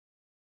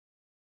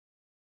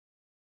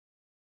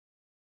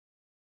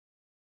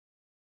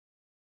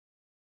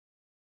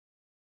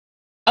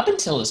Up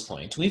until this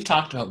point, we've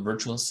talked about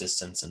virtual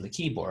assistants and the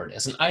keyboard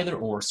as an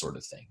either-or sort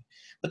of thing,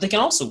 but they can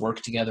also work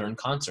together in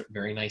concert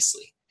very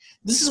nicely.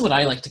 This is what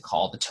I like to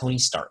call the Tony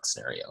Stark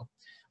scenario.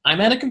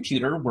 I'm at a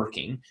computer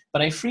working,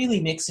 but I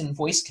freely mix in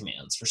voice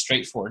commands for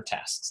straightforward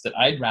tasks that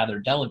I'd rather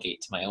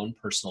delegate to my own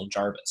personal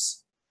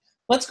Jarvis.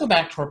 Let's go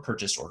back to our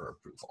purchase order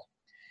approval.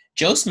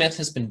 Joe Smith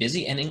has been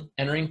busy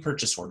entering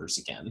purchase orders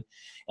again,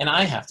 and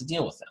I have to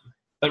deal with them.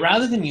 But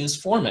rather than use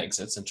form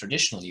exits in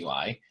traditional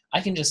UI,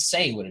 I can just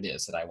say what it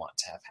is that I want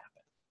to have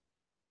happen.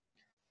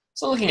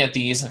 So looking at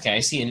these, okay, I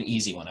see an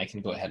easy one. I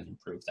can go ahead and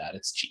improve that.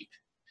 It's cheap.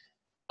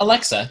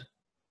 Alexa,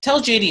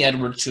 tell JD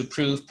Edwards to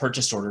approve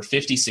purchase order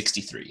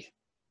 5063.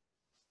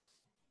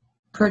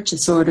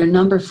 Purchase order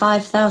number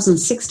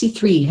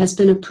 5063 has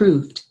been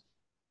approved.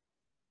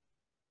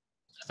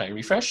 If I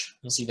refresh,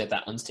 you'll see that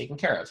that one's taken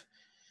care of.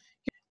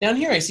 Down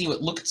here, I see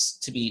what looks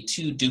to be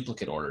 2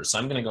 duplicate orders, so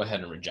I'm going to go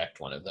ahead and reject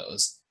one of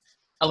those.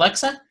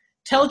 Alexa,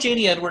 tell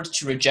JD Edwards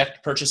to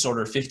reject purchase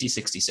order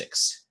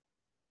 5066.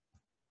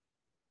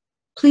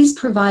 Please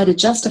provide a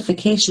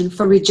justification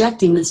for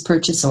rejecting this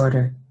purchase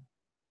order.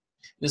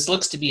 This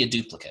looks to be a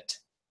duplicate.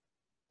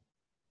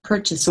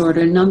 Purchase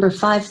order number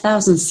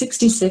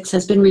 5066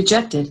 has been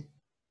rejected.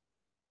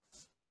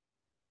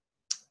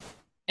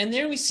 And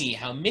there we see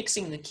how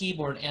mixing the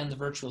keyboard and the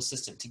virtual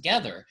assistant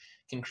together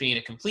can create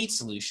a complete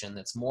solution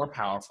that's more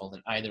powerful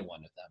than either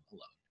one of them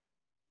alone.